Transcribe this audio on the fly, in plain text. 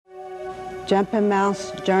Jumping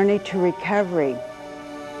Mouse Journey to Recovery.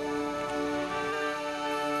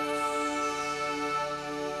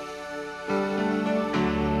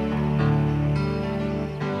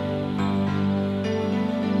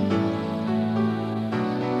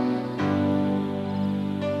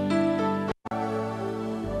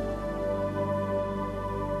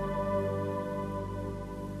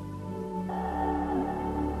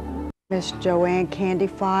 Miss Joan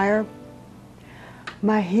Candyfire.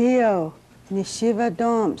 Mahio, Nishiva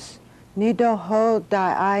Doms, Nido Ho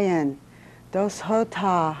Dayan, Dos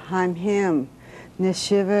Hota Haim Him,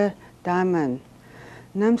 Nishiva Diamond,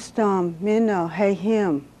 Numstom Mino Hey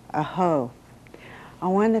Him, Aho. I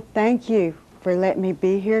want to thank you for letting me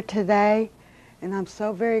be here today, and I'm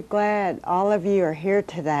so very glad all of you are here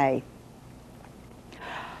today.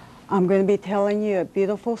 I'm going to be telling you a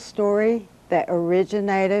beautiful story that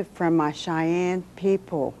originated from my Cheyenne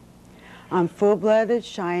people. I'm full-blooded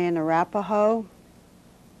Cheyenne-Arapaho.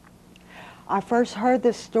 I first heard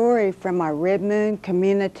this story from my Red Moon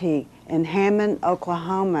community in Hammond,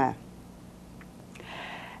 Oklahoma.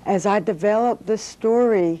 As I developed this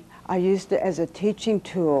story, I used it as a teaching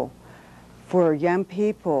tool for young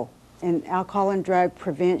people in alcohol and drug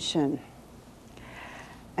prevention.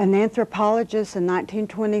 An anthropologist in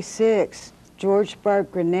 1926, George Berg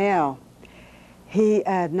Grinnell, he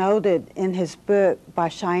noted in his book by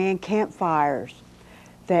Cheyenne Campfires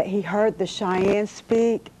that he heard the Cheyenne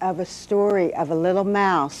speak of a story of a little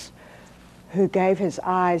mouse who gave his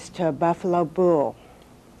eyes to a buffalo bull.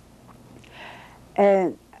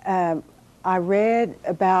 And I read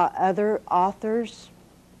about other authors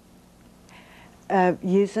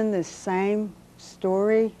using the same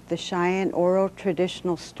story, the Cheyenne oral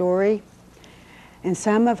traditional story, and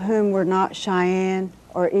some of whom were not Cheyenne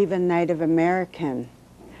or even Native American.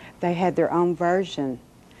 They had their own version.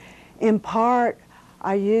 In part,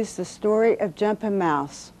 I used the story of Jumping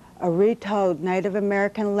Mouse, a retold Native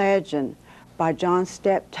American legend by John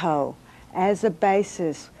Steptoe, as a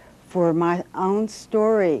basis for my own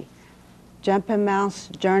story, Jumping Mouse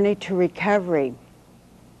Journey to Recovery.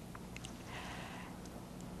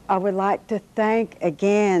 I would like to thank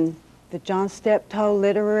again the John Steptoe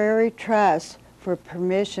Literary Trust for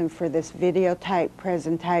permission for this videotape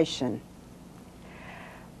presentation.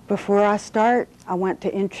 Before I start, I want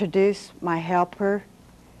to introduce my helper,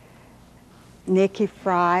 Nikki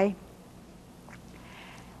Fry.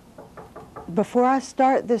 Before I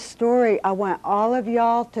start this story, I want all of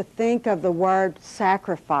y'all to think of the word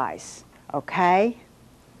sacrifice, okay?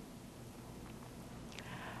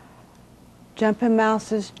 Jumping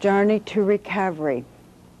Mouse's Journey to Recovery.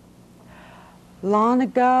 Long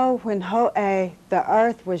ago, when Ho'e, the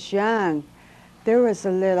earth, was young, there was a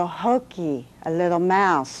little Hoki, a little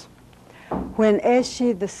mouse. When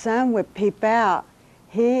Eshi, the sun, would peep out,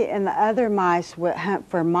 he and the other mice would hunt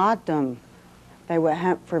for madum. They would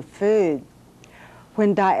hunt for food.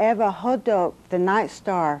 When Daeva Hodok, the night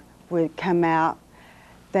star, would come out,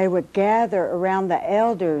 they would gather around the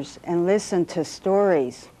elders and listen to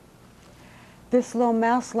stories. This little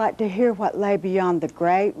mouse liked to hear what lay beyond the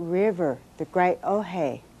great river, the great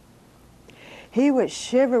Ohe. He would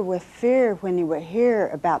shiver with fear when he would hear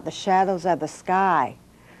about the shadows of the sky,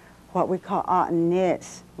 what we call Otten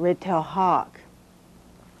Nits, red-tailed hawk.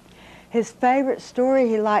 His favorite story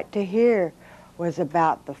he liked to hear was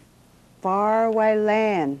about the faraway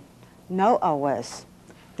land, Noawas.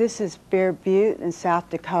 This is Bear Butte in South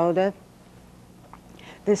Dakota.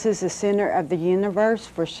 This is the center of the universe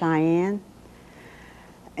for Cheyenne,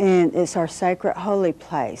 and it's our sacred holy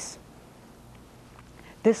place.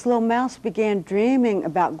 This little mouse began dreaming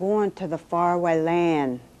about going to the faraway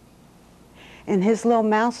land. In his little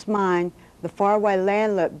mouse mind, the faraway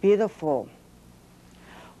land looked beautiful.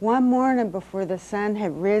 One morning before the sun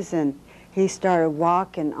had risen, he started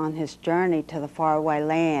walking on his journey to the faraway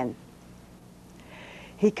land.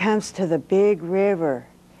 He comes to the big river.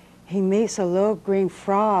 He meets a little green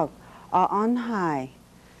frog, on high,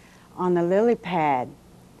 on the lily pad.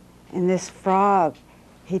 And this frog,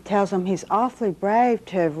 he tells him he's awfully brave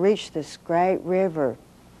to have reached this great river.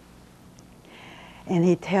 And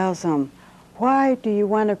he tells him, why do you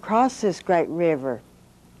want to cross this great river?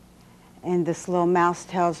 And this little mouse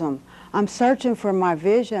tells him, I'm searching for my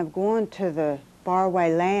vision of going to the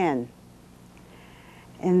faraway land.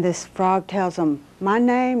 And this frog tells him, my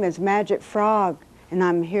name is Magic Frog, and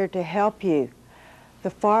I'm here to help you.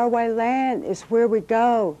 The faraway land is where we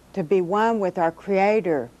go to be one with our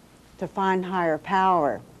Creator, to find higher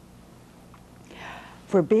power.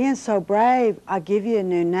 For being so brave, I'll give you a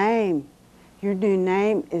new name. Your new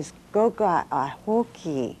name is Goga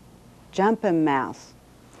Ahoki, Jumping Mouse.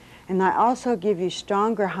 and I also give you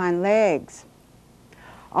stronger hind legs.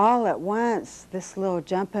 All at once, this little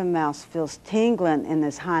jumping mouse feels tingling in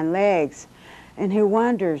his hind legs, and he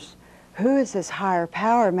wonders, who is this higher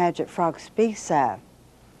power Magic Frog speaks of?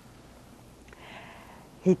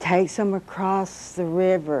 He takes them across the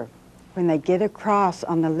river. When they get across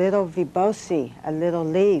on the little vibosi, a little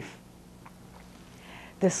leaf,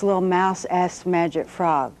 this little mouse asks Magic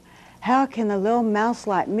Frog, how can a little mouse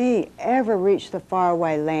like me ever reach the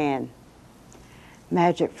faraway land?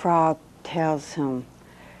 Magic Frog tells him,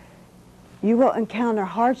 you will encounter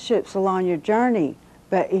hardships along your journey,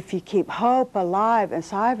 but if you keep hope alive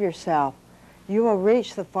inside of yourself, you will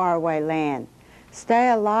reach the faraway land. Stay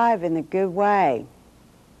alive in a good way.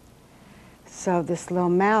 So this little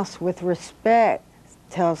mouse, with respect,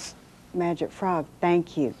 tells Magic Frog,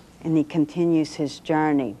 thank you, and he continues his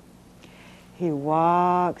journey. He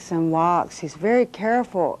walks and walks. He's very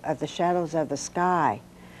careful of the shadows of the sky,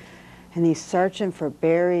 and he's searching for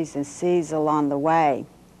berries and seeds along the way.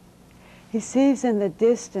 He sees in the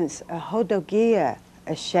distance a hodogia,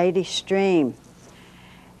 a shady stream,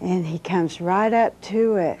 and he comes right up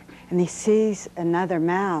to it, and he sees another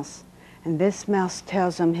mouse. And this mouse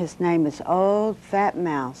tells him his name is Old Fat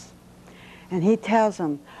Mouse. And he tells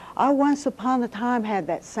him, I once upon a time had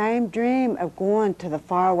that same dream of going to the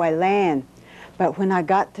faraway land. But when I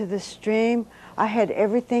got to the stream, I had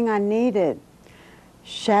everything I needed.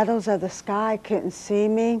 Shadows of the sky couldn't see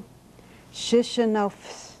me. Shishano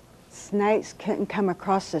snakes couldn't come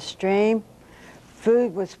across the stream.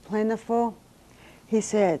 Food was plentiful. He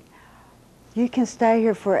said, you can stay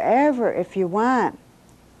here forever if you want.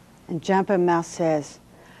 And Jumping Mouse says,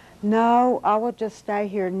 no, I will just stay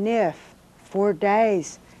here 4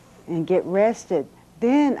 days and get rested.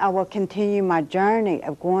 Then I will continue my journey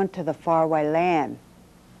of going to the faraway land.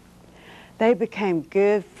 They became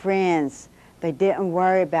good friends. They didn't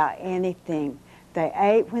worry about anything. They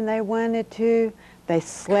ate when they wanted to. They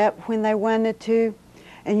slept when they wanted to.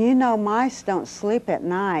 And you know, mice don't sleep at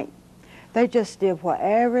night. They just did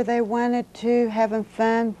whatever they wanted to, having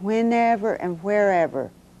fun whenever and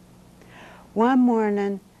wherever. One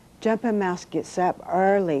morning, Jumping Mouse gets up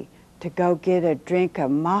early to go get a drink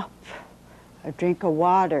of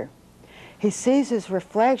water. He sees his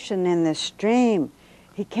reflection in the stream.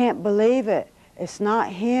 He can't believe it. It's not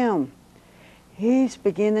him. He's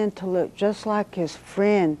beginning to look just like his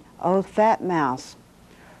friend, Old Fat Mouse.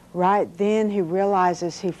 Right then, he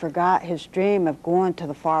realizes he forgot his dream of going to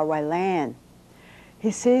the faraway land.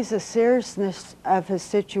 He sees the seriousness of his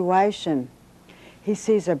situation. He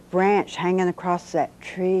sees a branch hanging across that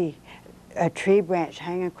tree, a tree branch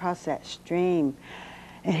hanging across that stream.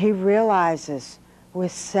 And he realizes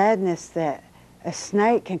with sadness that a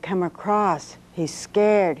snake can come across. He's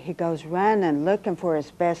scared. He goes running, looking for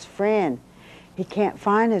his best friend. He can't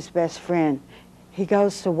find his best friend. He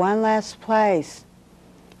goes to one last place.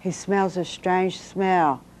 He smells a strange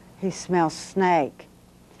smell. He smells snake.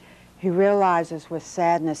 He realizes with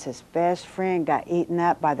sadness his best friend got eaten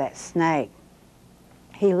up by that snake.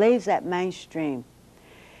 He leaves that mainstream.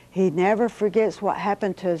 He never forgets what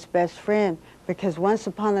happened to his best friend, because once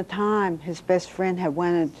upon a time his best friend had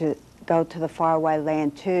wanted to go to the faraway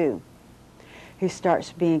land too. He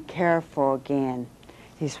starts being careful again.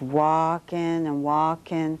 He's walking and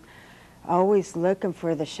walking, always looking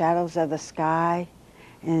for the shadows of the sky,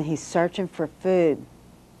 and he's searching for food.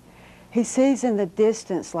 He sees in the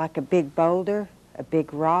distance like a big boulder, a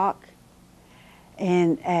big rock,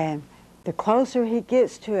 and the closer he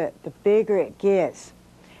gets to it, the bigger it gets.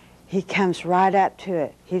 He comes right up to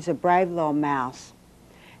it. He's a brave little mouse.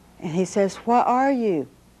 And he says, what are you?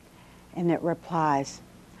 And it replies,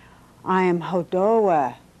 I am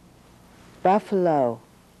Hodoa, buffalo.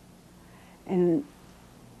 And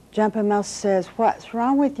Jumping Mouse says, what's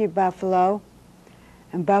wrong with you, buffalo?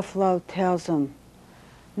 And Buffalo tells him,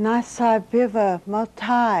 Nasai biva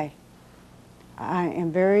motai. I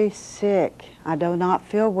am very sick. I do not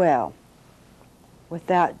feel well.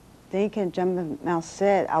 Without thinking, Jumping Mouse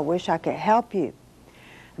said, I wish I could help you.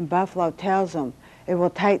 And Buffalo tells him, it will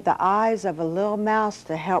take the eyes of a little mouse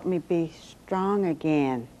to help me be strong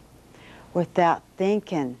again. Without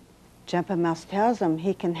thinking, Jumping Mouse tells him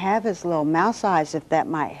he can have his little mouse eyes if that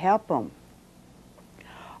might help him.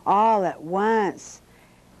 All at once,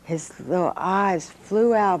 his little eyes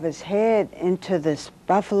flew out of his head into this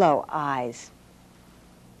buffalo eyes.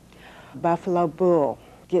 Buffalo Bull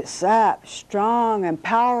gets up, strong and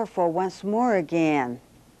powerful once more again.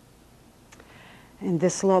 And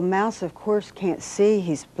this little mouse, of course, can't see.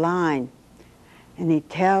 He's blind. And he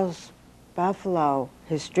tells Buffalo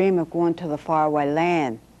his dream of going to the faraway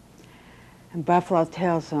land. And Buffalo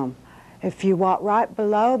tells him, If you walk right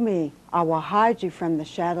below me, I will hide you from the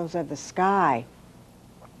shadows of the sky.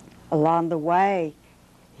 Along the way,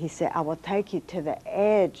 he said, I will take you to the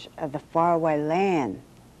edge of the faraway land.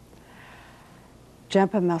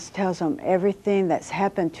 Jumping Mouse tells him everything that's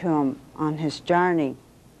happened to him on his journey.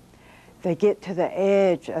 They get to the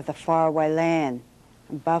edge of the faraway land,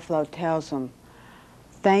 and Buffalo tells him,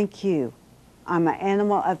 thank you. I'm an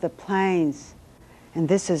animal of the plains, and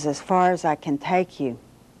this is as far as I can take you.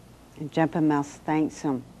 And Jumping Mouse thanks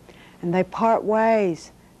him. And they part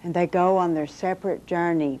ways, and they go on their separate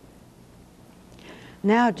journey.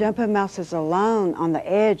 Now Jumping Mouse is alone on the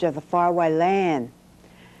edge of the faraway land,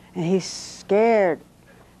 and he's scared,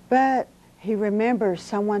 but he remembers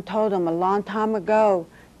someone told him a long time ago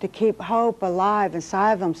to keep hope alive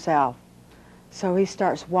inside of himself. So he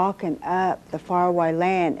starts walking up the faraway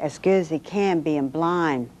land as good as he can, being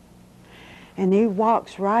blind. And he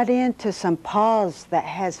walks right into some paws that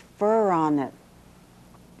has fur on it.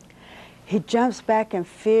 He jumps back in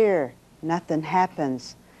fear. Nothing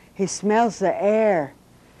happens. He smells the air.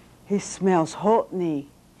 He smells Hultney.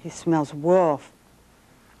 He smells wolf.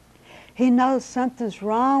 He knows something's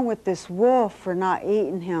wrong with this wolf for not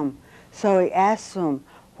eating him. So he asks him,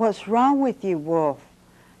 what's wrong with you, wolf?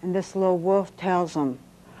 And this little wolf tells him,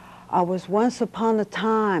 I was once upon a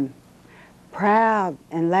time proud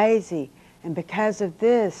and lazy, and because of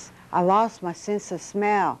this, I lost my sense of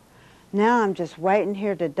smell. Now I'm just waiting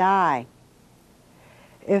here to die.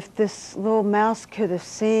 If this little mouse could have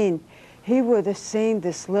seen, he would have seen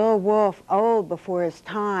this little wolf old before his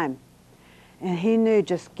time. And he knew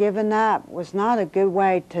just giving up was not a good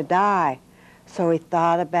way to die. So he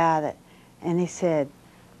thought about it, and he said,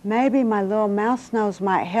 maybe my little mouse nose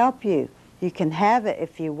might help you. You can have it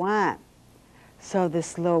if you want. So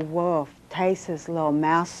this little wolf tastes his little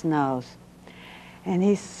mouse nose. And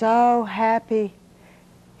he's so happy.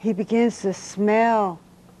 He begins to smell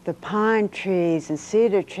the pine trees and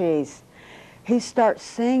cedar trees. He starts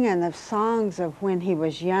singing of songs of when he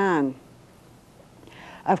was young.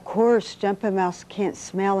 Of course, Jumping Mouse can't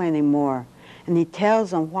smell anymore. And he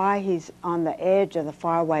tells him why he's on the edge of the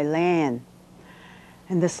faraway land.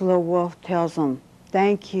 And this little wolf tells him,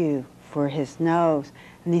 thank you for his nose.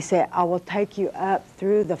 And he said, I will take you up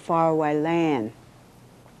through the faraway land.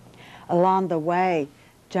 Along the way,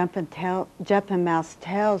 Jumping Mouse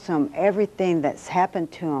tells him everything that's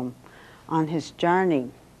happened to him on his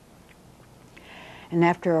journey. And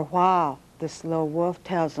after a while, this little wolf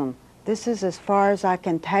tells him, this is as far as I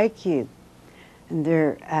can take you. And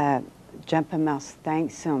Jumping Mouse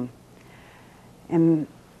thanks him. And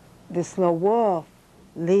this little wolf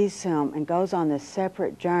leaves him and goes on a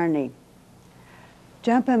separate journey.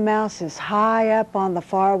 Jumping Mouse is high up on the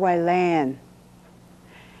faraway land,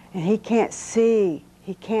 and he can't see,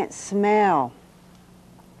 he can't smell.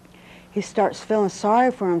 He starts feeling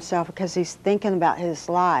sorry for himself because he's thinking about his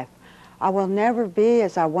life. I will never be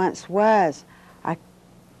as I once was.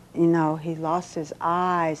 He lost his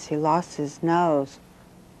eyes, he lost his nose.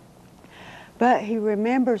 But he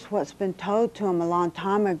remembers what's been told to him a long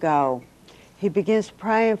time ago. He begins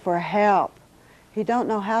praying for help. He don't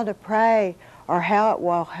know how to pray or how it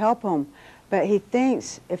will help him, but he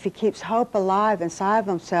thinks if he keeps hope alive inside of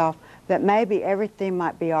himself that maybe everything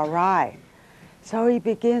might be all right. So he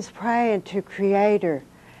begins praying to Creator,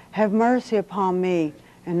 have mercy upon me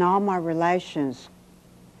and all my relations.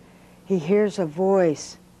 He hears a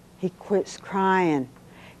voice. He quits crying.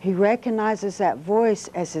 He recognizes that voice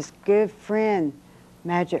as his good friend,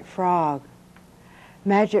 Magic Frog.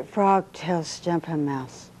 Magic Frog tells Jumping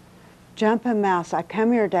Mouse, Jumping Mouse, I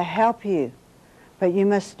come here to help you, but you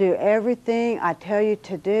must do everything I tell you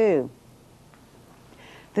to do.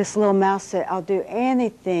 This little mouse said, I'll do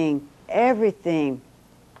anything, everything.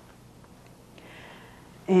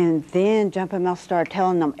 And then Jumping Mouse started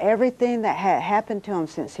telling him everything that had happened to him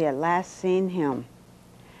since he had last seen him.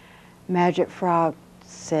 Magic Frog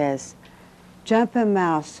says, Jumping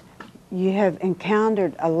Mouse, you have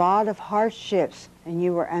encountered a lot of hardships and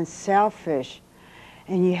you were unselfish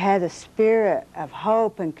and you had a spirit of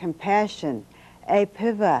hope and compassion.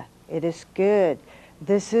 Apiva, it is good.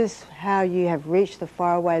 This is how you have reached the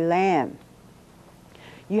faraway land.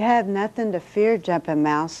 You have nothing to fear, Jumping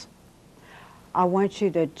Mouse. I want you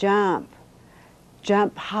to jump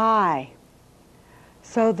high.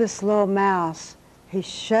 So this little mouse, he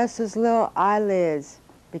shuts his little eyelids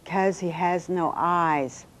because he has no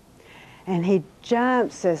eyes. And he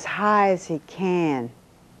jumps as high as he can.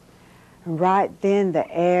 And right then the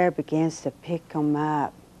air begins to pick him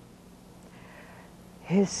up.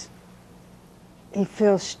 He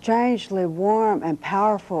feels strangely warm and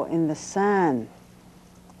powerful in the sun.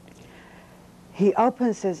 He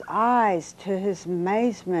opens his eyes. To his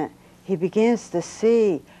amazement, he begins to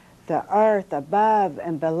see the earth above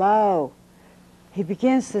and below. He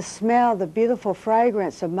begins to smell the beautiful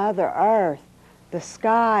fragrance of Mother Earth, the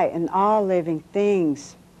sky, and all living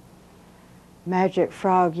things. Magic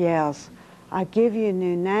Frog yells, "I give you a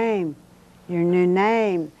new name. Your new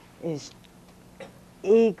name is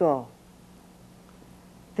Eagle."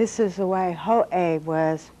 This is the way Ho'e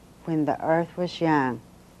was when the earth was young.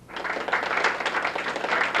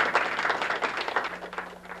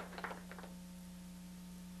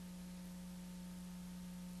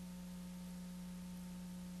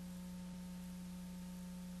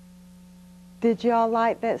 Did y'all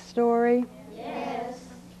like that story? Yes.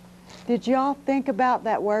 Did y'all think about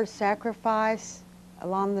that word sacrifice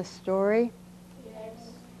along the story?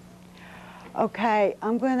 Yes. Okay,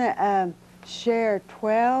 I'm going to share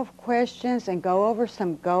 12 questions and go over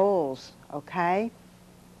some goals, okay?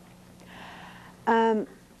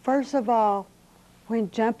 First of all,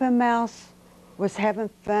 when Jumping Mouse was having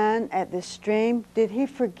fun at the stream, did he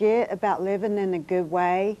forget about living in a good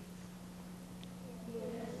way?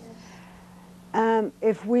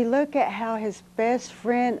 If we look at how his best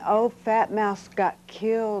friend, Old Fat Mouse, got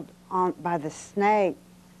killed by the snake,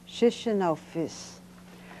 Shishinophis,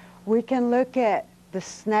 we can look at the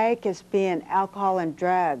snake as being alcohol and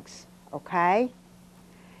drugs, okay?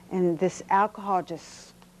 And this alcohol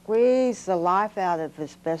just squeezed the life out of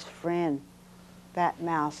his best friend, Fat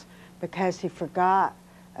Mouse, because he forgot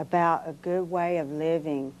about a good way of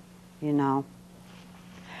living, you know.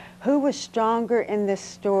 Who was stronger in this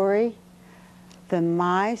story? The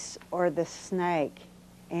mice or the snake?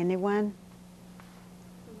 Anyone?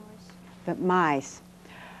 The mice.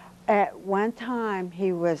 At one time,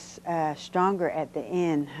 he was stronger at the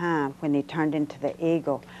end, when he turned into the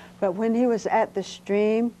eagle. But when he was at the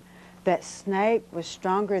stream, that snake was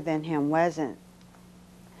stronger than him, wasn't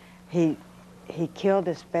he? He killed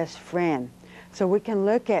his best friend. So we can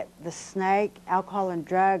look at the snake, alcohol and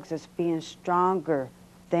drugs, as being stronger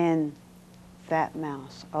than Fat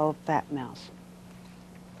Mouse, Old Fat Mouse.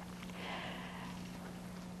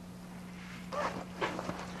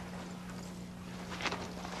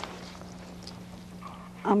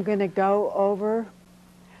 I'm going to go over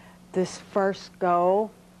this first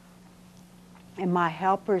goal, and my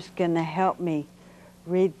helper's going to help me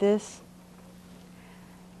read this.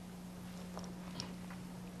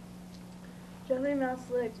 Jumping Mouse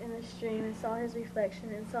looked in the stream and saw his reflection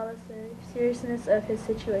and saw the seriousness of his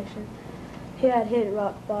situation. He had hit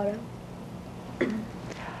rock bottom.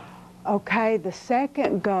 Okay, the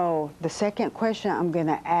second goal, the second question I'm going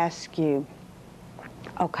to ask you.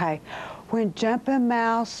 Okay, when Jumping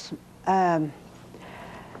Mouse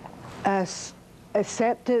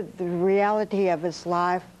accepted the reality of his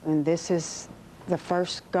life, and this is the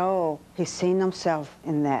first goal, he's seen himself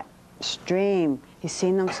in that stream. He's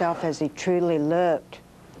seen himself as he truly looked.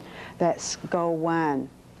 That's goal 1.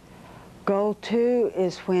 Goal 2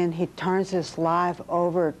 is when he turns his life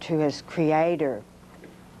over to his Creator.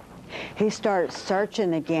 He starts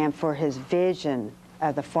searching again for his vision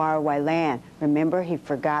of the faraway land. Remember, he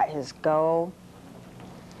forgot his goal.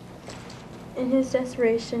 In his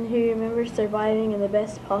desperation, he remembered surviving in the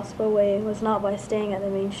best possible way was not by staying at the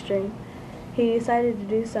mainstream. He decided to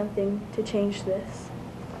do something to change this.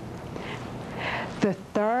 The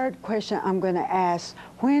third question I'm going to ask,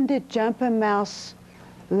 when did Jumping Mouse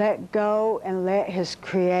let go and let his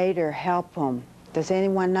Creator help him? Does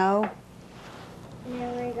anyone know?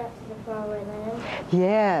 Whenever he got to the faraway land.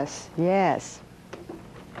 Yes, yes.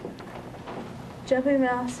 Jumping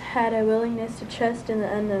Mouse had a willingness to trust in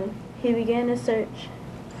the unknown. He began to search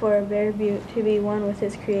for a bare butte to be one with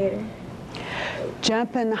his Creator.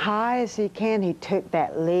 Jumping high as he can, he took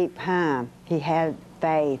that leap home. He had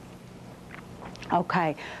faith.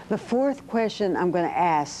 Okay, the fourth question I'm going to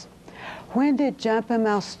ask, when did Jumping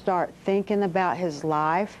Mouse start thinking about his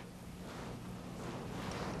life?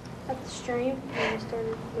 At the stream, when he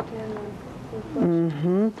started looking at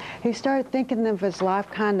the He started thinking of his life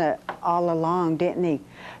kind of all along, didn't he?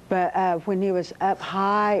 But when he was up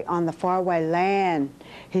high on the faraway land,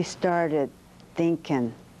 he started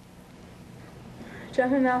thinking.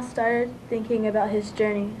 Jumping Mouse started thinking about his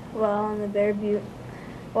journey while on the bare butte.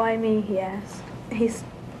 Why me, he asked. He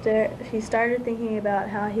started thinking about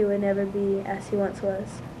how he would never be as he once was.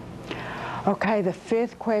 Okay, the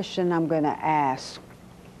fifth question I'm going to ask.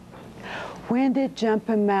 When did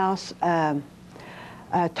Jumping Mouse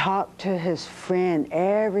talk to his friend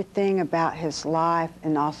everything about his life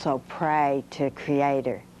and also pray to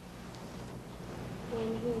Creator?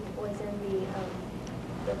 When he was in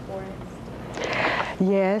the forest.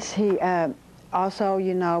 Yes, he also,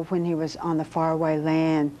 you know, when he was on the faraway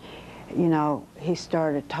land, you know, he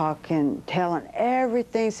started talking, telling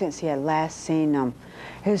everything since he had last seen them.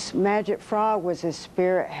 His magic frog was his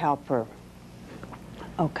spirit helper.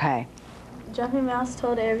 Okay. Jumping Mouse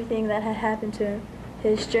told everything that had happened to him,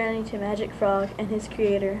 his journey to Magic Frog and his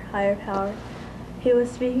creator, higher power. He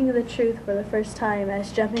was speaking the truth for the first time,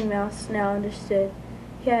 as Jumping Mouse now understood.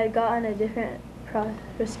 He had gotten a different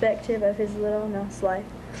perspective of his little mouse life.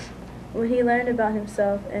 When he learned about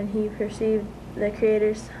himself and he perceived the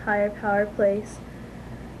Creator's higher power place,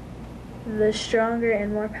 the stronger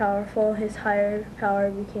and more powerful his higher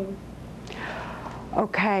power became.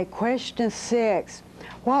 Okay, question 6.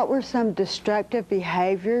 What were some destructive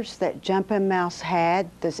behaviors that Jumping Mouse had?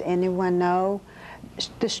 Does anyone know?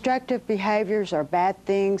 Destructive behaviors are bad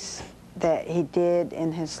things that he did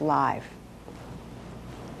in his life.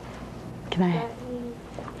 Can I? That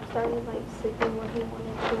he started like sleeping when he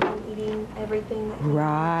wanted to and eating everything that he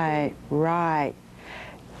Right, right.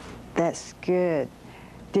 That's good.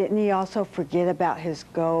 Didn't he also forget about his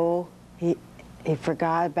goal? He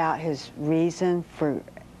forgot about his reason for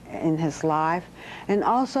in his life. And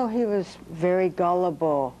also he was very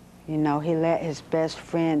gullible. You know, he let his best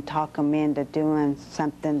friend talk him into doing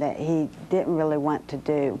something that he didn't really want to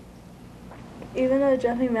do. Even though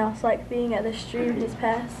Jumping Mouse liked being at the stream of his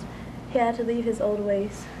past, he had to leave his old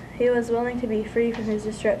ways. He was willing to be free from his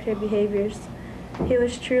destructive behaviors. He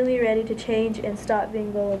was truly ready to change and stop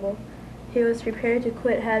being gullible. He was prepared to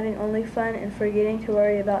quit having only fun and forgetting to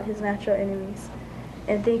worry about his natural enemies,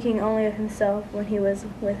 and thinking only of himself when he was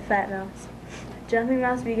with Fat Mouse. Jumping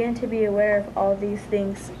Mouse began to be aware of all these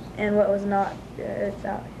things and what was not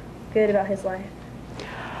good about his life.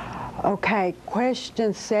 Okay,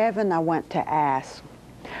 question 7 I want to ask.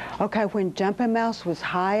 Okay, when Jumping Mouse was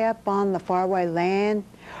high up on the faraway land,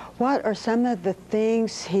 what are some of the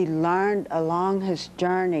things he learned along his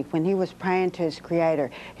journey when he was praying to his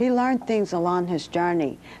Creator? He learned things along his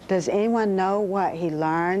journey. Does anyone know what he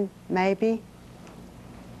learned, maybe?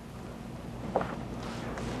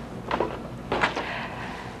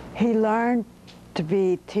 He learned to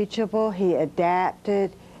be teachable, he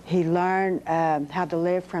adapted, he learned how to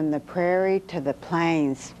live from the prairie to the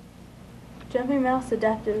plains. Jumping Mouse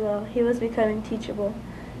adapted well. He was becoming teachable.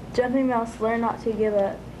 Jumping Mouse learned not to give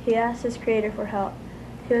up. He asked his Creator for help.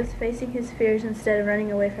 He was facing his fears instead of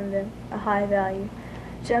running away from them, a high value.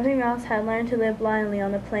 Jumping Mouse had learned to live blindly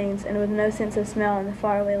on the plains and with no sense of smell in the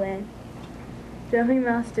faraway land. Jumping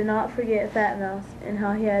Mouse did not forget Fat Mouse and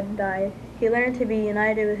how he had died. He learned to be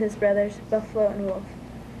united with his brothers, Buffalo and Wolf.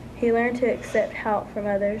 He learned to accept help from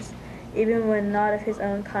others, even when not of his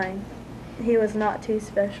own kind. He was not too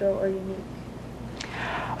special or unique.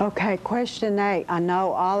 Okay, question 8. I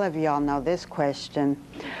know all of y'all know this question.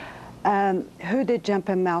 Who did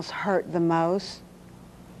Jumping Mouse hurt the most?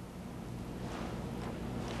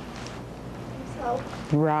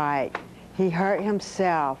 himself. Right. He hurt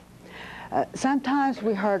himself. Sometimes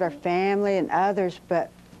we hurt our family and others, but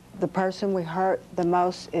the person we hurt the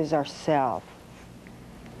most is ourselves.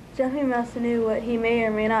 Jumping Mouse knew what he may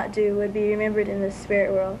or may not do would be remembered in the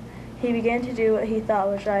spirit world. He began to do what he thought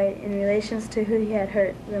was right in relations to who he had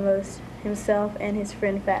hurt the most, himself and his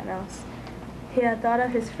friend Fat Mouse. He had thought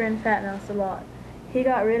of his friend Fat Mouse a lot. He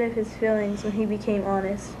got rid of his feelings when he became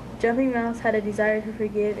honest. Jumping Mouse had a desire to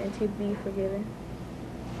forgive and to be forgiven.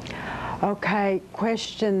 Okay,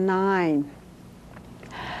 question 9.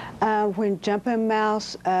 When Jumping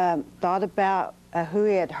Mouse thought about who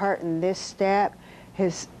he had hurt in this step,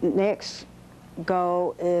 his next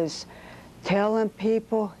goal is telling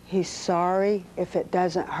people he's sorry if it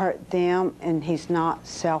doesn't hurt them and he's not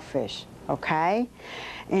selfish, okay?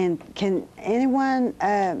 And can anyone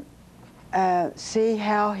see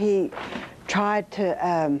how he tried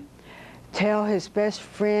to tell his best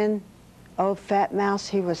friend, old Fat Mouse,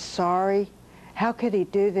 he was sorry? How could he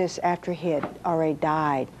do this after he had already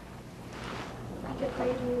died? He could pray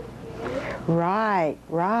to his Creator. Right,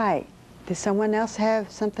 right. Does someone else have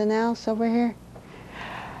something else over here?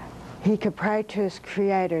 He could pray to his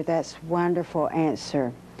Creator. That's a wonderful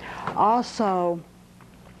answer. Also,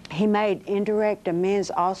 he made indirect amends.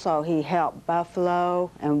 Also, he helped Buffalo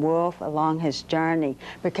and Wolf along his journey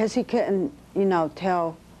because he couldn't, you know,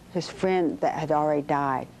 tell his friend that had already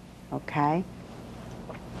died. Okay?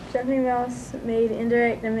 Jumping Mouse made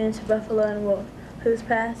indirect amends to Buffalo and Wolf, whose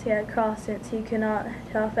paths he had crossed since he could not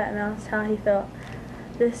tell Fat Mouse how he felt.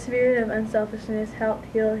 This spirit of unselfishness helped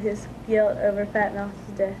heal his guilt over Fat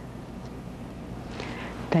Mouse's death.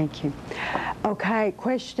 Thank you. Okay,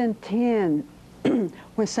 question 10.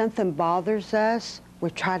 When something bothers us, we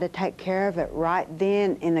try to take care of it right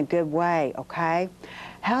then in a good way, okay?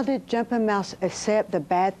 How did Jumping Mouse accept the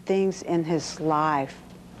bad things in his life?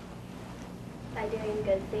 By doing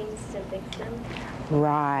good things to fix them.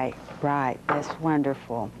 Right, right. That's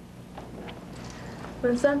wonderful.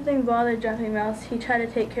 When something bothered Jumping Mouse, he tried to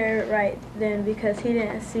take care of it right then because he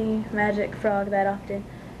didn't see Magic Frog that often.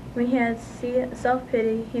 When he had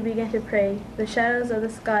self-pity, he began to pray. The shadows of the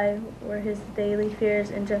sky were his daily fears,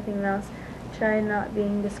 and Jumping Mouse tried not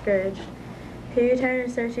being discouraged. He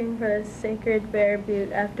returned searching for the sacred bear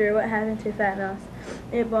butte after what happened to Fat Mouse.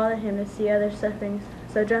 It bothered him to see others' sufferings,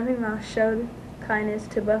 so Jumping Mouse showed kindness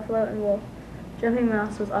to Buffalo and Wolf. Jumping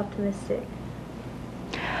Mouse was optimistic.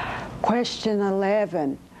 Question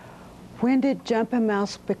 11. When did Jumping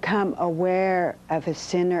Mouse become aware of his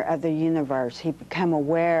center of the universe? He became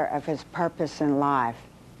aware of his purpose in life.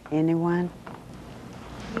 Anyone?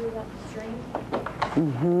 You got the string.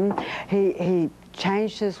 He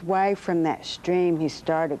changed his way from that stream. He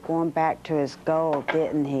started going back to his goal,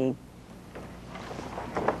 didn't he?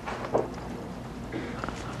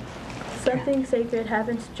 Something sacred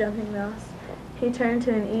happened to Jumping Mouse. He turned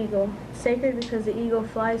to an eagle, sacred because the eagle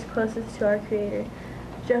flies closest to our Creator.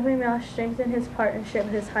 Jumping Mouse strengthened his partnership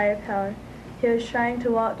with his higher power. He was trying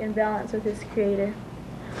to walk in balance with his Creator.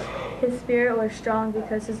 His spirit was strong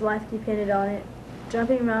because his life depended on it.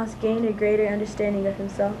 Jumping Mouse gained a greater understanding of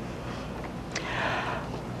himself.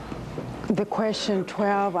 The question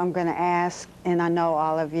 12 I'm going to ask, and I know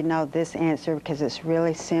all of you know this answer because it's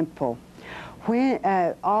really simple. When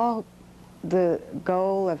all the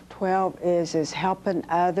goal of 12 is helping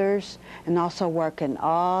others and also working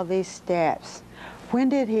all these steps. When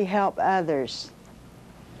did he help others?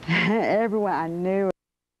 Everyone, I knew it.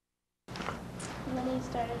 When he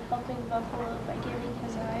started helping Buffalo by giving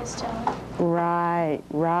his eyes to him. Right,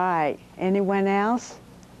 right. Anyone else?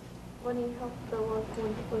 When he helped the wolf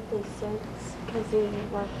with his sense, because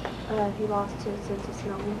he lost his sense of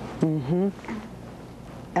smelling.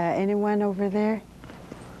 Anyone over there?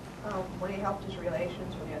 When he helped his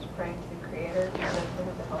relations, when he was praying to the Creator, he said for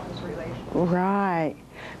him to help his relations. Right.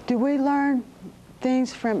 Do we learn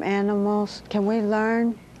things from animals? Can we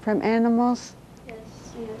learn from animals? Yes.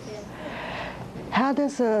 Yes. How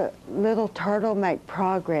does a little turtle make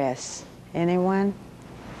progress? Anyone?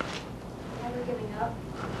 Never giving up.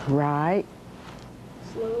 Right.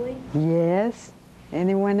 Slowly. Yes.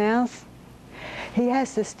 Anyone else? He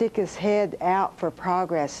has to stick his head out for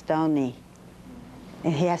progress, don't he?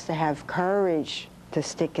 And he has to have courage to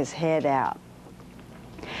stick his head out.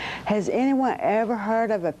 Has anyone ever heard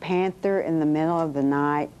of a panther in the middle of the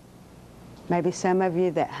night? Maybe some of you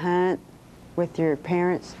that hunt with your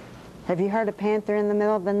parents. Have you heard a panther in the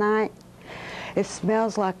middle of the night? It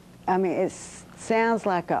smells like, it sounds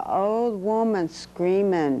like an old woman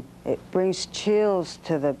screaming. It brings chills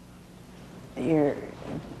to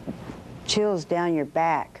chills down your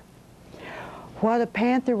back. What a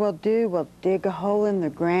panther will do will dig a hole in the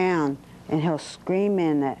ground and he'll scream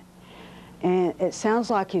in it. And it sounds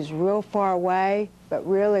like he's real far away, but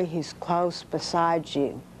really he's close beside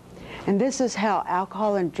you. And this is how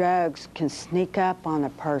alcohol and drugs can sneak up on a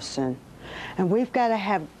person. And we've got to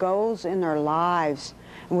have goals in our lives,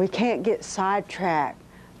 and we can't get sidetracked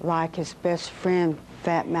like his best friend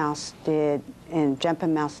Fat Mouse did and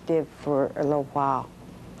Jumping Mouse did for a little while.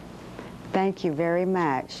 Thank you very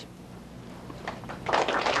much.